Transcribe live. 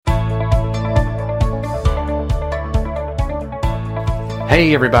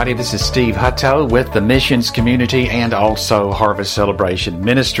Hey everybody, this is Steve Hutto with the Missions Community and also Harvest Celebration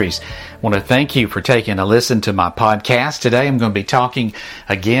Ministries. I want to thank you for taking a listen to my podcast. Today I'm going to be talking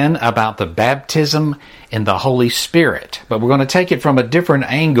again about the baptism in the Holy Spirit, but we're going to take it from a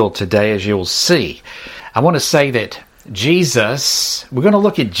different angle today, as you'll see. I want to say that we're going to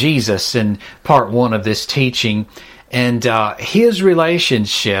look at Jesus in part one of this teaching and his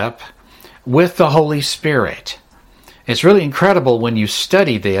relationship with the Holy Spirit. It's really incredible when you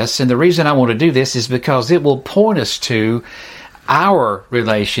study this, and the reason I want to do this is because it will point us to our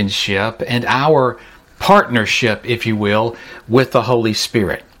relationship and our partnership, if you will, with the Holy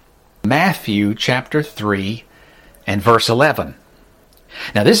Spirit. Matthew chapter 3 and verse 11.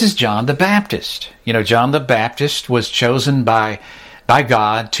 Now this is John the Baptist. You know, John the Baptist was chosen by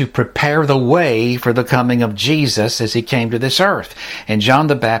God to prepare the way for the coming of Jesus as he came to this earth. And John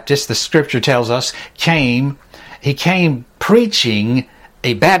the Baptist, the scripture tells us, He came preaching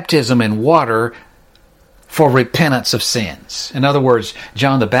a baptism in water for repentance of sins. In other words,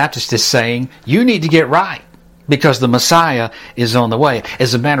 John the Baptist is saying, you need to get right because the Messiah is on the way.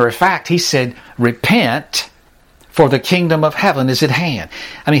 As a matter of fact, he said, repent for the kingdom of heaven is at hand.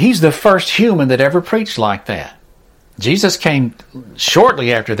 I mean, he's the first human that ever preached like that. Jesus came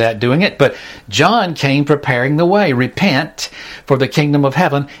shortly after that doing it, but John came preparing the way. Repent for the kingdom of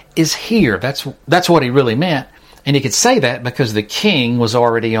heaven is here. That's what he really meant. And he could say that because the king was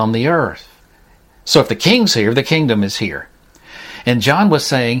already on the earth. So if the king's here, the kingdom is here. And John was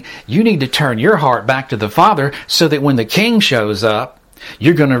saying, you need to turn your heart back to the Father so that when the king shows up,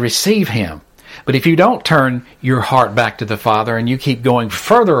 you're going to receive him. But if you don't turn your heart back to the Father and you keep going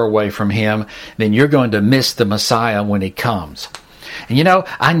further away from him, then you're going to miss the Messiah when he comes. And you know,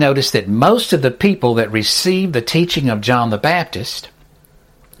 I noticed that most of the people that received the teaching of John the Baptist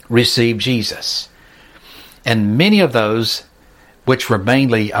received Jesus. And many of those, which were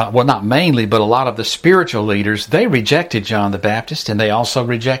mainly, not mainly, but a lot of the spiritual leaders, they rejected John the Baptist and they also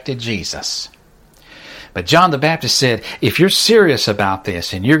rejected Jesus. But John the Baptist said, if you're serious about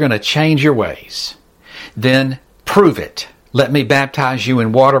this and you're going to change your ways, then prove it. Let me baptize you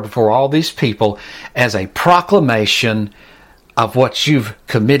in water before all these people as a proclamation of what you've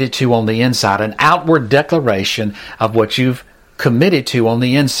committed to on the inside, an outward declaration of what you've committed to on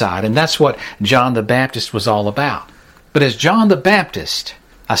the inside. And that's what John the Baptist was all about. But as John the Baptist,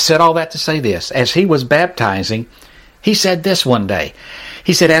 I said all that to say this, as he was baptizing, he said this one day.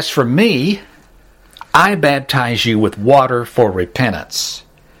 He said, as for me, I baptize you with water for repentance.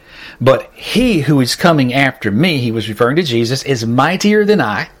 But he who is coming after me, he was referring to Jesus, is mightier than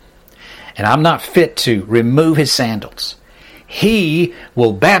I, and I'm not fit to remove his sandals. He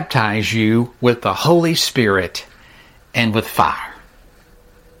will baptize you with the Holy Spirit and with fire.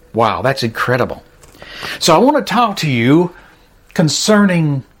 Wow, that's incredible. So I want to talk to you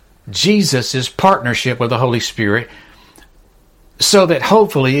concerning Jesus' partnership with the Holy Spirit so that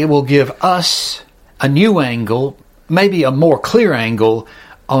hopefully it will give us a new angle, maybe a more clear angle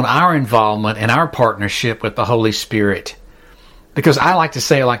on our involvement and our partnership with the Holy Spirit. Because I like to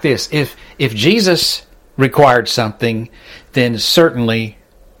say it like this, if Jesus required something, then certainly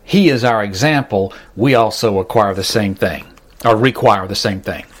he is our example. We also require the same thing.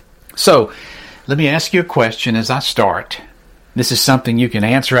 So, let me ask you a question as I start. This is something you can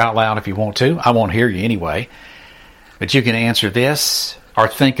answer out loud if you want to. I won't hear you anyway. But you can answer this or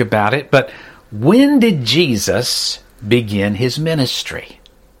think about it. But when did Jesus begin his ministry?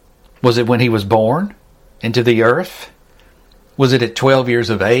 Was it when he was born into the earth? Was it at 12 years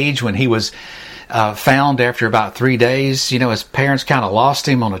of age when he was found after about 3 days? You know, his parents kind of lost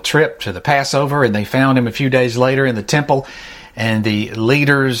him on a trip to the Passover, and they found him a few days later in the temple. And the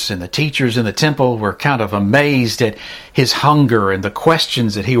leaders and the teachers in the temple were kind of amazed at his hunger and the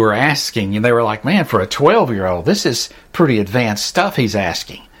questions that he were asking. And they were like, man, for a 12-year-old, this is pretty advanced stuff he's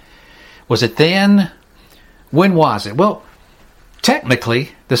asking. Was it then? When was it? Well,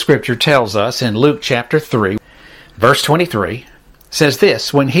 technically, the scripture tells us in Luke chapter 3, verse 23, says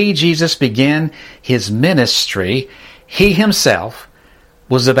this, when he, Jesus, began his ministry, he himself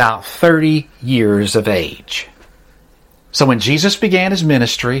was about 30 years of age. So when Jesus began his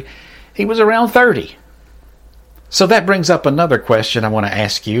ministry, he was around 30. So that brings up another question I want to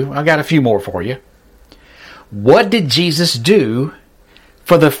ask you. I got a few more for you. What did Jesus do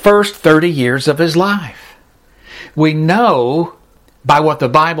for the first 30 years of his life? We know by what the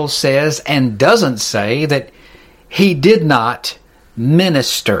Bible says and doesn't say that he did not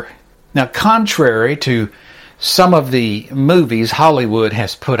minister. Now, contrary to some of the movies Hollywood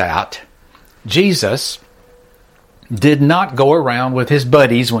has put out, Jesus did not go around with his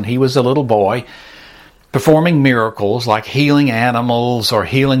buddies when he was a little boy performing miracles like healing animals or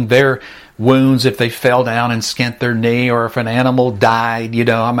healing their wounds if they fell down and skint their knee, or if an animal died.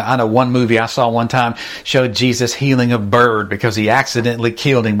 I know one movie I saw one time showed Jesus healing a bird because he accidentally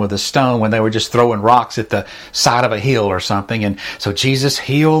killed him with a stone when they were just throwing rocks at the side of a hill or something. And so Jesus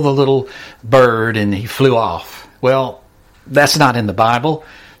healed the little bird and he flew off. Well, that's not in the Bible,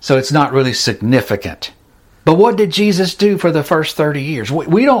 so it's not really significant. But what did Jesus do for the first 30 years?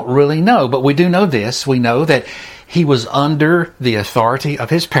 We don't really know, but we do know this. We know that he was under the authority of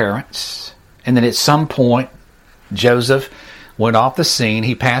his parents, and then at some point, Joseph went off the scene.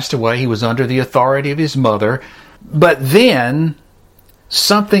 He passed away. He was under the authority of his mother. But then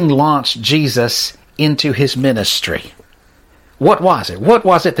something launched Jesus into his ministry. What was it? What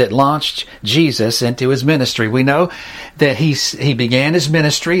was it that launched Jesus into his ministry? We know that he began his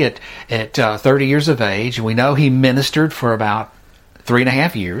ministry at 30 years of age. We know he ministered for about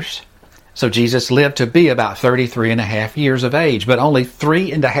 3.5 years. So Jesus lived to be about 33.5 years of age. But only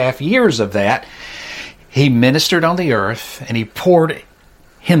 3.5 years of that, he ministered on the earth, and he poured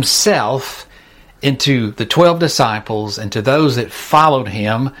himself into the 12 disciples and to those that followed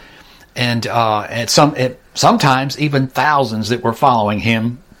him, and sometimes even thousands that were following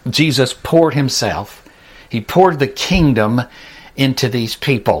him. Jesus poured himself. He poured the kingdom into these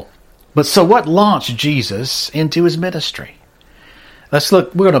people. But so what launched Jesus into his ministry? Let's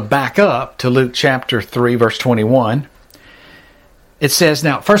look. We're going to back up to Luke chapter 3, verse 21. It says,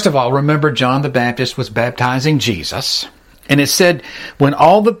 now, first of all, remember John the Baptist was baptizing Jesus. And it said, when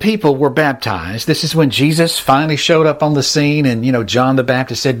all the people were baptized, this is when Jesus finally showed up on the scene. And, John the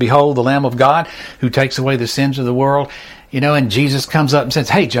Baptist said, behold, the Lamb of God who takes away the sins of the world. And Jesus comes up and says,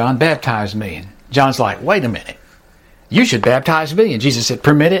 hey, John, baptize me. And John's like, wait a minute. You should baptize me. And Jesus said,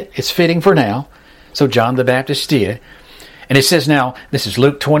 permit it. It's fitting for now. So John the Baptist did. And it says now, this is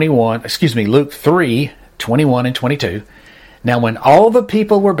Luke 3, 21 and 22. Now when all the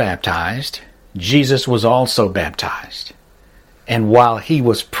people were baptized, Jesus was also baptized. And while he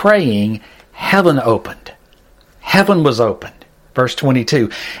was praying, heaven opened. Heaven was opened. Verse 22,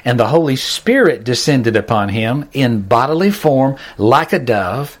 and the Holy Spirit descended upon him in bodily form like a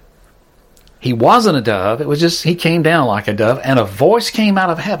dove. He wasn't a dove. It was just, he came down like a dove. And a voice came out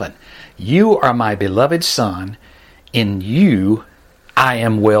of heaven. You are my beloved Son. In you I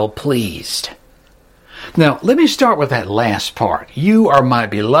am well pleased. Now, let me start with that last part. You are my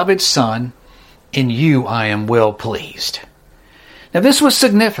beloved Son. In you I am well pleased. Now, this was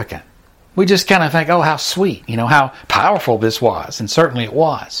significant. We just kind of think, oh, how sweet, how powerful this was. And certainly it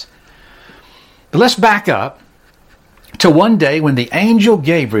was. But let's back up to one day when the angel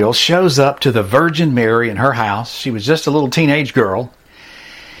Gabriel shows up to the Virgin Mary in her house. She was just a little teenage girl.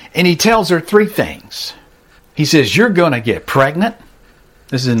 And he tells her 3 things. He says, you're going to get pregnant.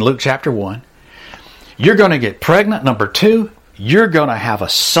 This is in Luke chapter 1. You're going to get pregnant. Number 2, you're going to have a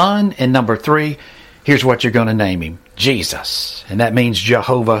son. And number 3, here's what you're going to name him. Jesus. And that means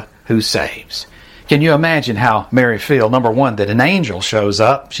Jehovah who saves. Can you imagine how Mary feels? Number 1, that an angel shows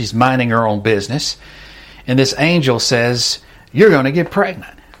up. She's minding her own business. And this angel says, you're going to get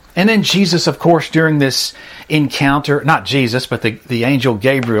pregnant. And then Jesus, of course, during this encounter, not Jesus, but the angel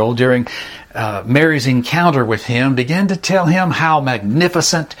Gabriel, during Mary's encounter with him, began to tell him how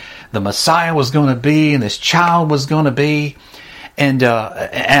magnificent the Messiah was going to be and this child was going to be. And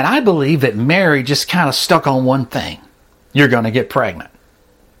I believe that Mary just kind of stuck on one thing. You're going to get pregnant.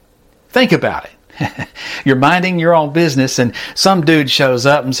 Think about it. You're minding your own business and some dude shows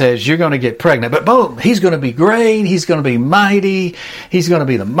up and says, you're going to get pregnant. But boom, he's going to be great. He's going to be mighty. He's going to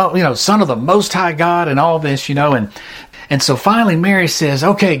be the Son of the Most High God and all this, And so finally Mary says,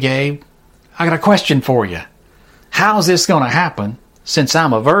 okay, Gabe, I got a question for you. How's this going to happen since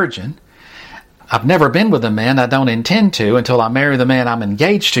I'm a virgin? I've never been with a man. I don't intend to until I marry the man I'm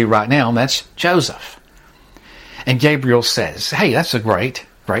engaged to right now, and that's Joseph. And Gabriel says, hey, that's a great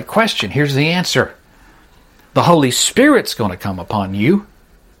question. Here's the answer. The Holy Spirit's going to come upon you,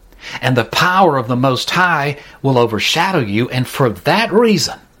 and the power of the Most High will overshadow you, and for that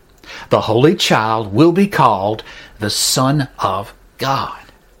reason, the Holy Child will be called the Son of God.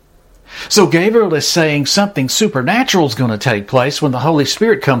 So Gabriel is saying something supernatural is going to take place when the Holy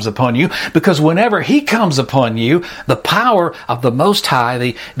Spirit comes upon you, because whenever He comes upon you, the power of the Most High,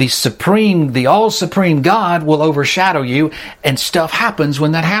 the all-supreme God will overshadow you, and stuff happens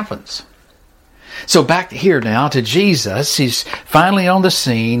when that happens. So back here now to Jesus. He's finally on the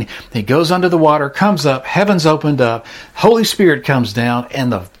scene. He goes under the water, comes up, heaven's opened up, Holy Spirit comes down, and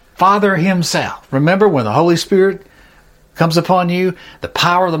the Father Himself. Remember, when the Holy Spirit comes upon you, the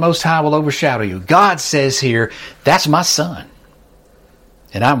power of the Most High will overshadow you. God says here, that's my Son,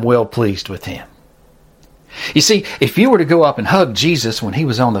 and I'm well pleased with Him. You see, if you were to go up and hug Jesus when he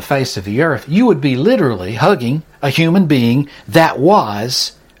was on the face of the earth, you would be literally hugging a human being that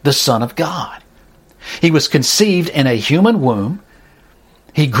was the Son of God. He was conceived in a human womb.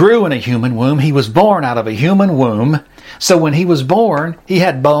 He grew in a human womb. He was born out of a human womb. So when he was born, he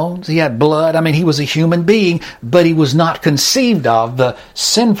had bones, he had blood. I mean, he was a human being, but he was not conceived of the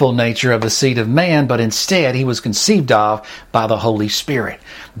sinful nature of the seed of man, but instead he was conceived of by the Holy Spirit.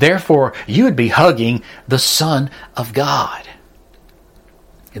 Therefore, you would be hugging the Son of God.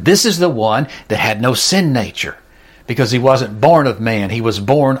 This is the one that had no sin nature, because he wasn't born of man. He was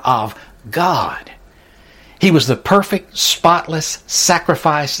born of God. He was the perfect, spotless,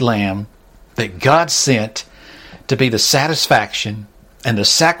 sacrificed lamb that God sent to be the satisfaction and the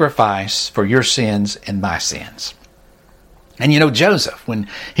sacrifice for your sins and my sins. And you know, Joseph, when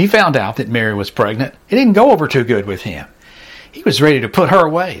he found out that Mary was pregnant, it didn't go over too good with him. He was ready to put her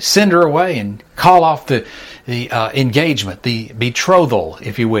away, send her away, and call off the engagement, the betrothal,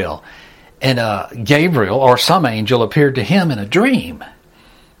 if you will. And Gabriel, or some angel, appeared to him in a dream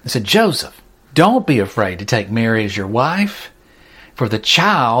and said, Joseph, don't be afraid to take Mary as your wife, for the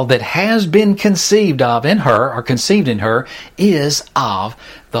child that has been conceived of in her, or conceived in her, is of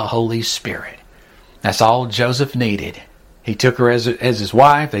the Holy Spirit. That's all Joseph needed. He took her as his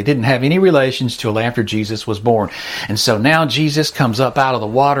wife. They didn't have any relations till after Jesus was born. And so now Jesus comes up out of the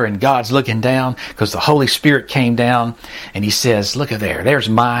water, and God's looking down because the Holy Spirit came down, and he says, look at there, there's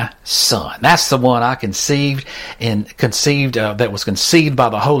my son. That's the one I conceived that was conceived by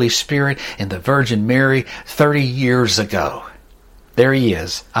the Holy Spirit in the Virgin Mary 30 years ago. There he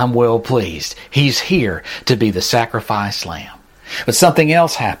is. I'm well pleased. He's here to be the sacrificed lamb. But something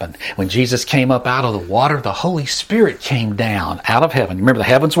else happened. When Jesus came up out of the water, the Holy Spirit came down out of heaven. Remember, the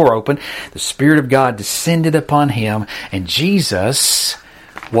heavens were open. The Spirit of God descended upon him, and Jesus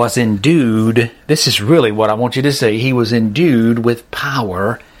was endued. This is really what I want you to see. He was endued with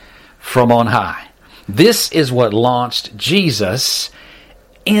power from on high. This is what launched Jesus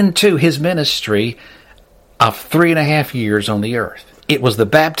into his ministry of 3.5 years on the earth. It was the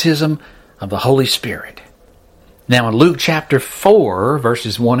baptism of the Holy Spirit. Now in Luke chapter 4,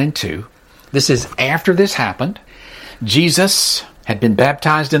 verses 1 and 2, this is after this happened. Jesus had been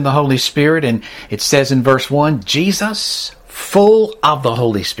baptized in the Holy Spirit, and it says in verse 1, Jesus, full of the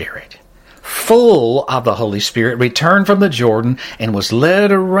Holy Spirit, returned from the Jordan and was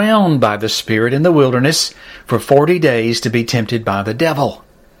led around by the Spirit in the wilderness for 40 days to be tempted by the devil.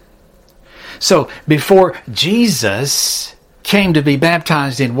 So before Jesus came to be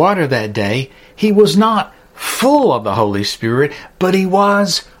baptized in water that day, he was not full of the Holy Spirit, but he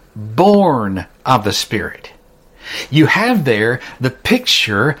was born of the Spirit. You have there the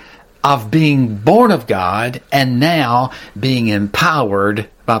picture of being born of God and now being empowered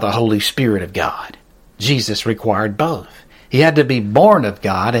by the Holy Spirit of God. Jesus required both. He had to be born of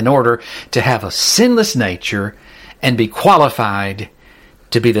God in order to have a sinless nature and be qualified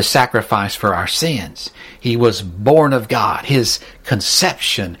to be the sacrifice for our sins. He was born of God. His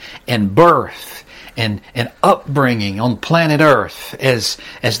conception and birth and upbringing on planet Earth as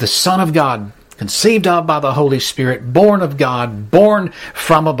the Son of God, conceived of by the Holy Spirit, born of God, born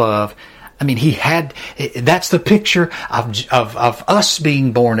from above. I mean, that's the picture of us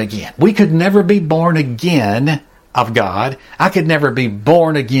being born again. We could never be born again of God. I could never be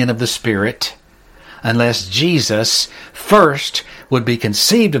born again of the Spirit unless Jesus first would be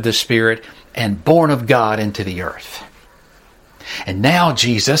conceived of the Spirit and born of God into the earth. And now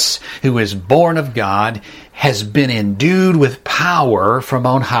Jesus, who is born of God, has been endued with power from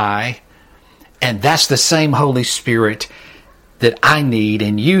on high. And that's the same Holy Spirit that I need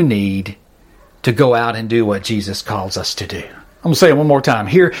and you need to go out and do what Jesus calls us to do. I'm going to say it one more time.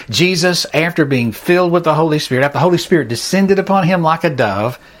 Here, Jesus, after being filled with the Holy Spirit, after the Holy Spirit descended upon him like a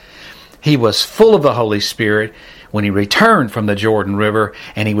dove, he was full of the Holy Spirit when he returned from the Jordan River,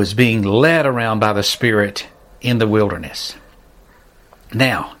 and he was being led around by the Spirit in the wilderness.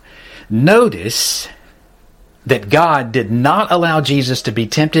 Now, notice that God did not allow Jesus to be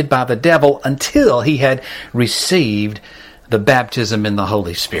tempted by the devil until he had received the baptism in the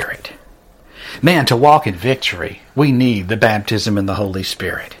Holy Spirit. Man, to walk in victory, we need the baptism in the Holy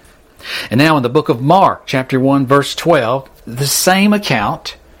Spirit. And now in the book of Mark, chapter 1, verse 12, the same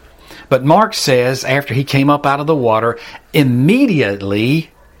account. But Mark says, after he came up out of the water,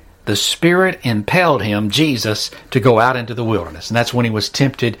 immediately the Spirit impelled him, Jesus, to go out into the wilderness. And that's when he was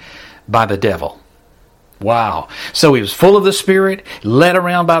tempted by the devil. Wow. So he was full of the Spirit, led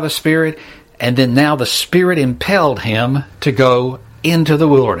around by the Spirit, and then now the Spirit impelled him to go into the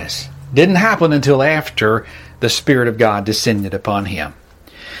wilderness. Didn't happen until after the Spirit of God descended upon him.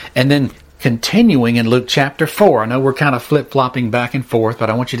 And then continuing in Luke chapter 4. I know we're kind of flip-flopping back and forth, but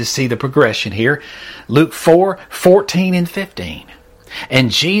I want you to see the progression here. Luke 4, 14 and 15.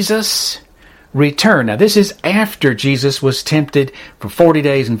 And Jesus returned. Now this is after Jesus was tempted for 40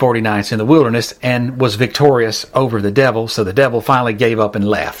 days and 40 nights in the wilderness and was victorious over the devil. So the devil finally gave up and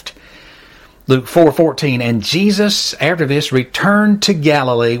left. Luke 4:14. And Jesus, after this, returned to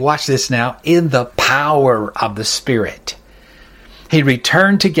Galilee. Watch this now. In the power of the Spirit. He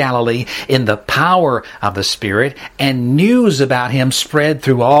returned to Galilee in the power of the Spirit, and news about him spread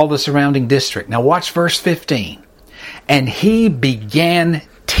through all the surrounding district. Now watch verse 15. And he began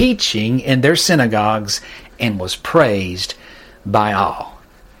teaching in their synagogues and was praised by all.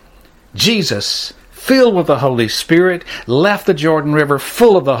 Jesus, filled with the Holy Spirit, left the Jordan River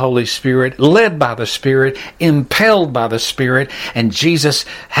full of the Holy Spirit, led by the Spirit, impelled by the Spirit, and Jesus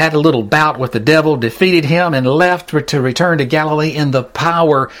had a little bout with the devil, defeated him, and left to return to Galilee in the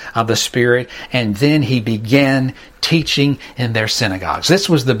power of the Spirit, and then he began teaching in their synagogues. This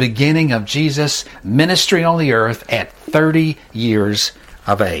was the beginning of Jesus' ministry on the earth at 30 years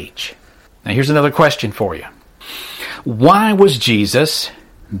of age. Now here's another question for you. Why was Jesus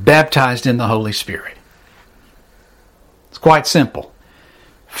baptized in the Holy Spirit? It's quite simple.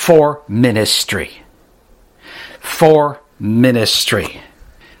 For ministry. For ministry.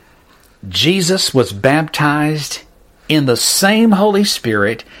 Jesus was baptized in the same Holy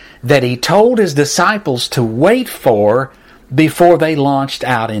Spirit that he told his disciples to wait for before they launched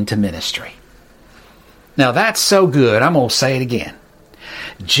out into ministry. Now that's so good, I'm going to say it again.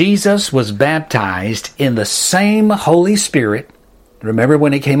 Jesus was baptized in the same Holy Spirit, remember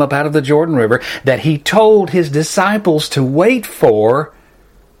when he came up out of the Jordan River, that he told his disciples to wait for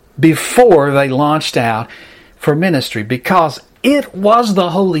before they launched out for ministry, because it was the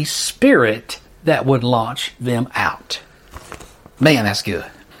Holy Spirit that would launch them out. Man, that's good.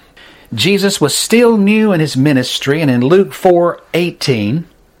 Jesus was still new in his ministry, and in Luke 4:18,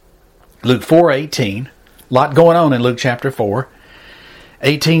 a lot going on in Luke chapter 4,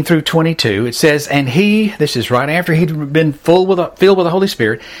 18 through 22, it says, and he, this is right after he'd been filled with the Holy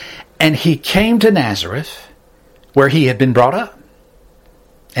Spirit, and he came to Nazareth, where he had been brought up.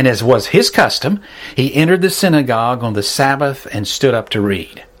 And as was his custom, he entered the synagogue on the Sabbath and stood up to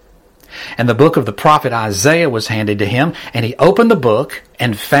read. And the book of the prophet Isaiah was handed to him, and he opened the book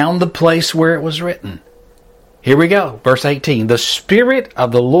and found the place where it was written. Here we go, verse 18. The Spirit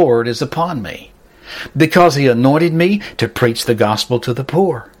of the Lord is upon me, because he anointed me to preach the gospel to the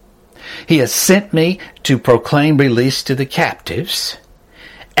poor. He has sent me to proclaim release to the captives.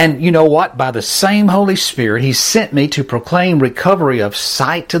 And you know what? By the same Holy Spirit, he sent me to proclaim recovery of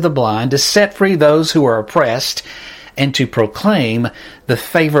sight to the blind, to set free those who are oppressed, and to proclaim the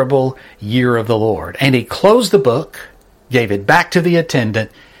favorable year of the Lord. And he closed the book, gave it back to the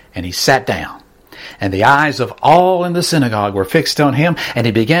attendant, and he sat down. And the eyes of all in the synagogue were fixed on him, and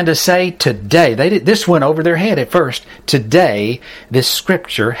he began to say, today, this went over their head at first, today this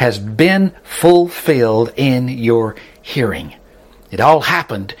scripture has been fulfilled in your hearing. It all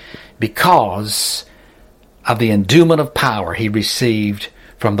happened because of the endowment of power he received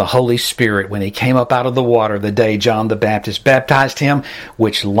from the Holy Spirit when he came up out of the water the day John the Baptist baptized him,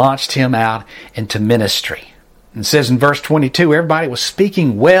 which launched him out into ministry. It says in verse 22, everybody was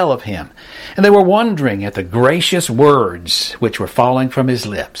speaking well of him, and they were wondering at the gracious words which were falling from his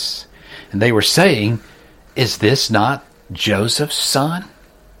lips. And they were saying, is this not Joseph's son?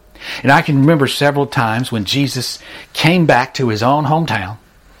 And I can remember several times when Jesus came back to his own hometown.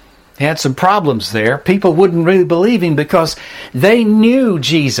 He had some problems there. People wouldn't really believe him because they knew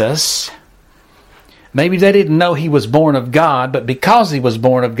Jesus. Maybe they didn't know he was born of God, but because he was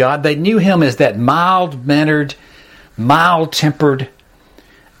born of God, they knew him as that mild-mannered, mild-tempered,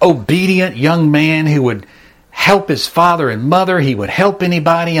 obedient young man who would help his father and mother. He would help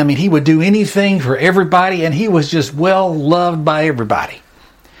anybody. I mean, he would do anything for everybody, and he was just well-loved by everybody.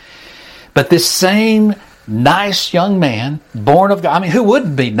 But this same nice young man, born of God, I mean, who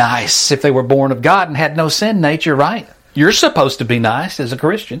wouldn't be nice if they were born of God and had no sin nature, right? You're supposed to be nice as a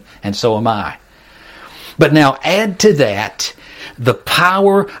Christian, and so am I. But now add to that the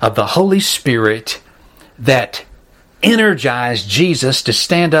power of the Holy Spirit that energized Jesus to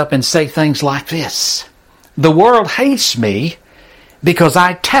stand up and say things like this. The world hates me because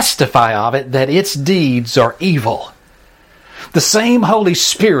I testify of it that its deeds are evil. The same Holy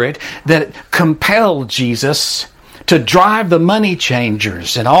Spirit that compelled Jesus to drive the money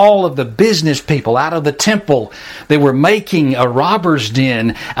changers and all of the business people out of the temple. They were making a robber's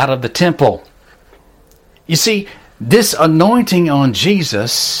den out of the temple. You see, this anointing on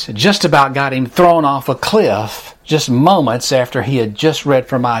Jesus just about got him thrown off a cliff just moments after he had just read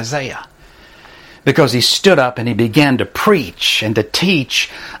from Isaiah. because he stood up and he began to preach and to teach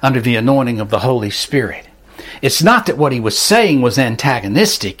under the anointing of the Holy Spirit. It's not that what he was saying was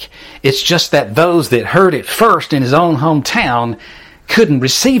antagonistic. It's just that those that heard it first in his own hometown couldn't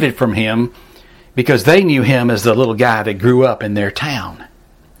receive it from him because they knew him as the little guy that grew up in their town.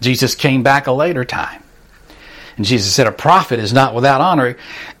 Jesus came back a later time. And Jesus said, a prophet is not without honor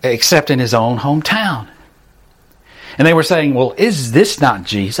except in his own hometown. And they were saying, well, is this not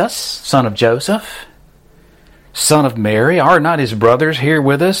Jesus, son of Joseph, son of Mary? Are not his brothers here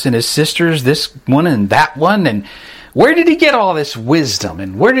with us and his sisters, this one and that one? And where did he get all this wisdom?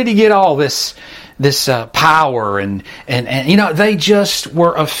 And where did he get all this power? And they just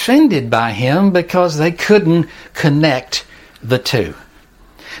were offended by him because they couldn't connect the two.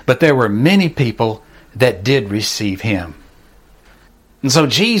 But there were many people that did receive him. And so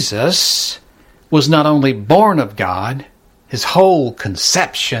Jesus was not only born of God, his whole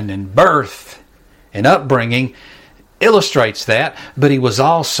conception and birth and upbringing illustrates that, but he was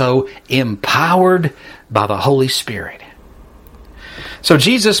also empowered by the Holy Spirit. So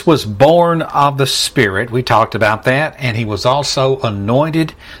Jesus was born of the Spirit, we talked about that, and he was also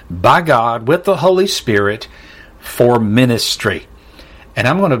anointed by God with the Holy Spirit for ministry. And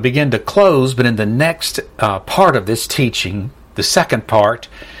I'm going to begin to close, but in the next part of this teaching, the second part,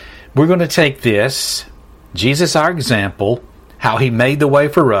 we're going to take this, Jesus our example, how he made the way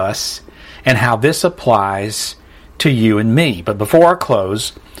for us, and how this applies to you and me. But before I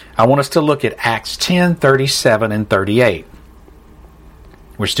close, I want us to look at Acts 10, 37 and 38.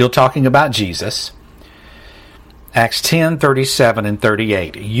 We're still talking about Jesus. Acts 10, 37 and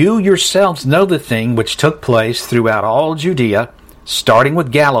 38. You yourselves know the thing which took place throughout all Judea, starting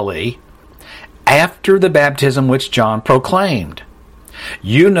with Galilee, after the baptism which John proclaimed.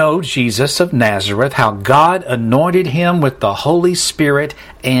 You know Jesus of Nazareth, how God anointed him with the Holy Spirit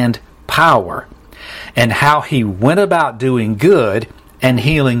and power, and how he went about doing good and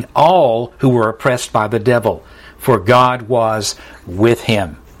healing all who were oppressed by the devil, for God was with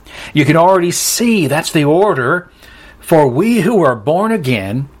him. You can already see that's the order. For we who are born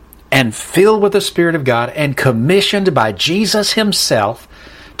again and filled with the Spirit of God and commissioned by Jesus himself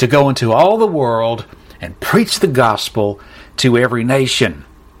to go into all the world and preach the gospel to every nation.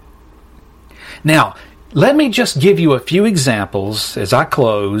 Now, let me just give you a few examples as I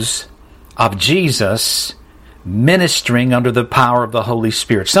close of Jesus ministering under the power of the Holy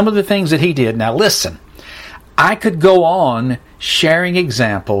Spirit. Some of the things that he did. Now listen, I could go on sharing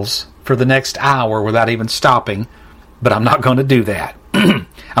examples for the next hour without even stopping, but I'm not going to do that.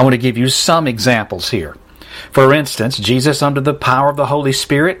 I want to give you some examples here. For instance, Jesus under the power of the Holy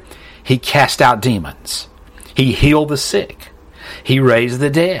Spirit, he cast out demons. He healed the sick. He raised the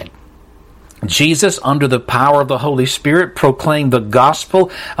dead. Jesus, under the power of the Holy Spirit, proclaimed the gospel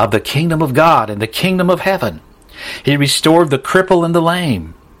of the kingdom of God and the kingdom of heaven. He restored the cripple and the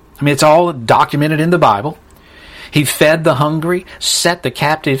lame. I mean, it's all documented in the Bible. He fed the hungry, set the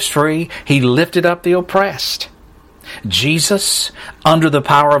captives free. He lifted up the oppressed. Jesus, under the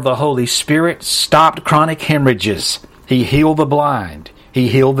power of the Holy Spirit, stopped chronic hemorrhages. He healed the blind. He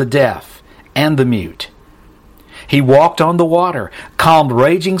healed the deaf and the mute. He walked on the water, calmed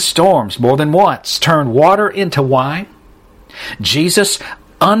raging storms more than once, turned water into wine. Jesus,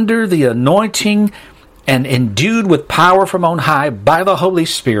 under the anointing and endued with power from on high by the Holy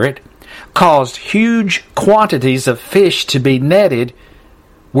Spirit, caused huge quantities of fish to be netted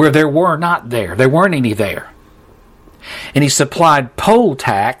where there weren't any there. And he supplied poll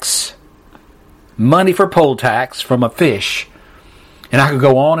tax, money for poll tax from a fish. And I could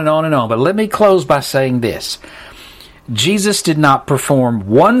go on and on and on. But let me close by saying this. Jesus did not perform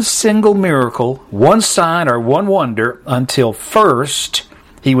one single miracle, one sign, or one wonder until first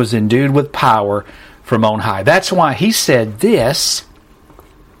he was endued with power from on high. That's why he said this,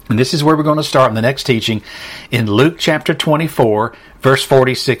 and this is where we're going to start in the next teaching, in Luke chapter 24, verse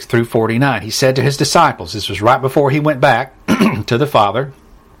 46 through 49. He said to his disciples, this was right before he went back to the Father,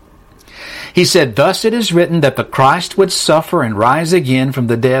 he said, "Thus it is written that the Christ would suffer and rise again from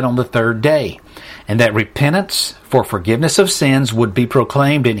the dead on the third day, and that repentance for forgiveness of sins would be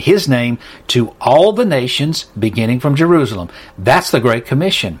proclaimed in his name to all the nations, beginning from Jerusalem." That's the Great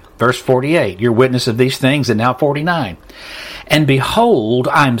Commission. Verse 48, "You're witness of these things," and now 49. "And behold,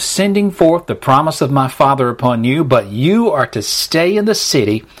 I am sending forth the promise of my Father upon you, but you are to stay in the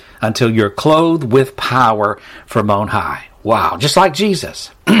city until you're clothed with power from on high." Wow, just like Jesus.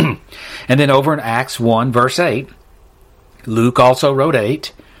 And then over in Acts 1, verse 8, Luke also wrote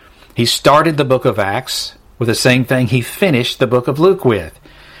 8. He started the book of Acts with the same thing he finished the book of Luke with.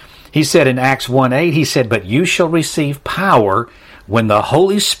 He said in Acts 1:8, he said, "But you shall receive power when the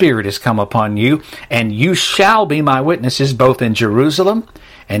Holy Spirit has come upon you, and you shall be my witnesses both in Jerusalem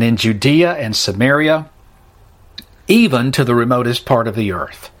and in Judea and Samaria, even to the remotest part of the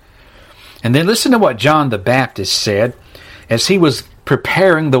earth. And then listen to what John the Baptist said as he was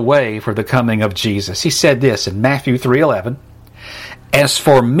preparing the way for the coming of Jesus. He said this in Matthew 3:11, "As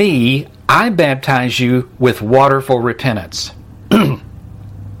for me, I baptize you with water for repentance.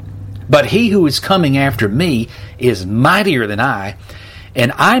 But he who is coming after me is mightier than I,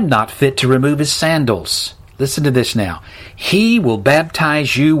 and I'm not fit to remove his sandals." Listen to this now. "He will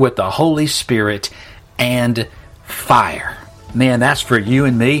baptize you with the Holy Spirit and fire." Man, that's for you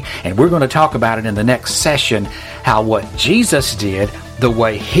and me, and we're going to talk about it in the next session, how what Jesus did, the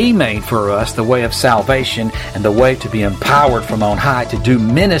way He made for us, the way of salvation, and the way to be empowered from on high to do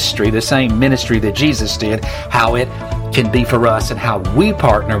ministry, the same ministry that Jesus did, how it can be for us and how we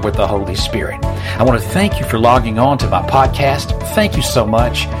partner with the Holy Spirit. I want to thank you for logging on to my podcast. Thank you so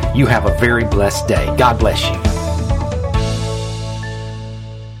much. You have a very blessed day. God bless you.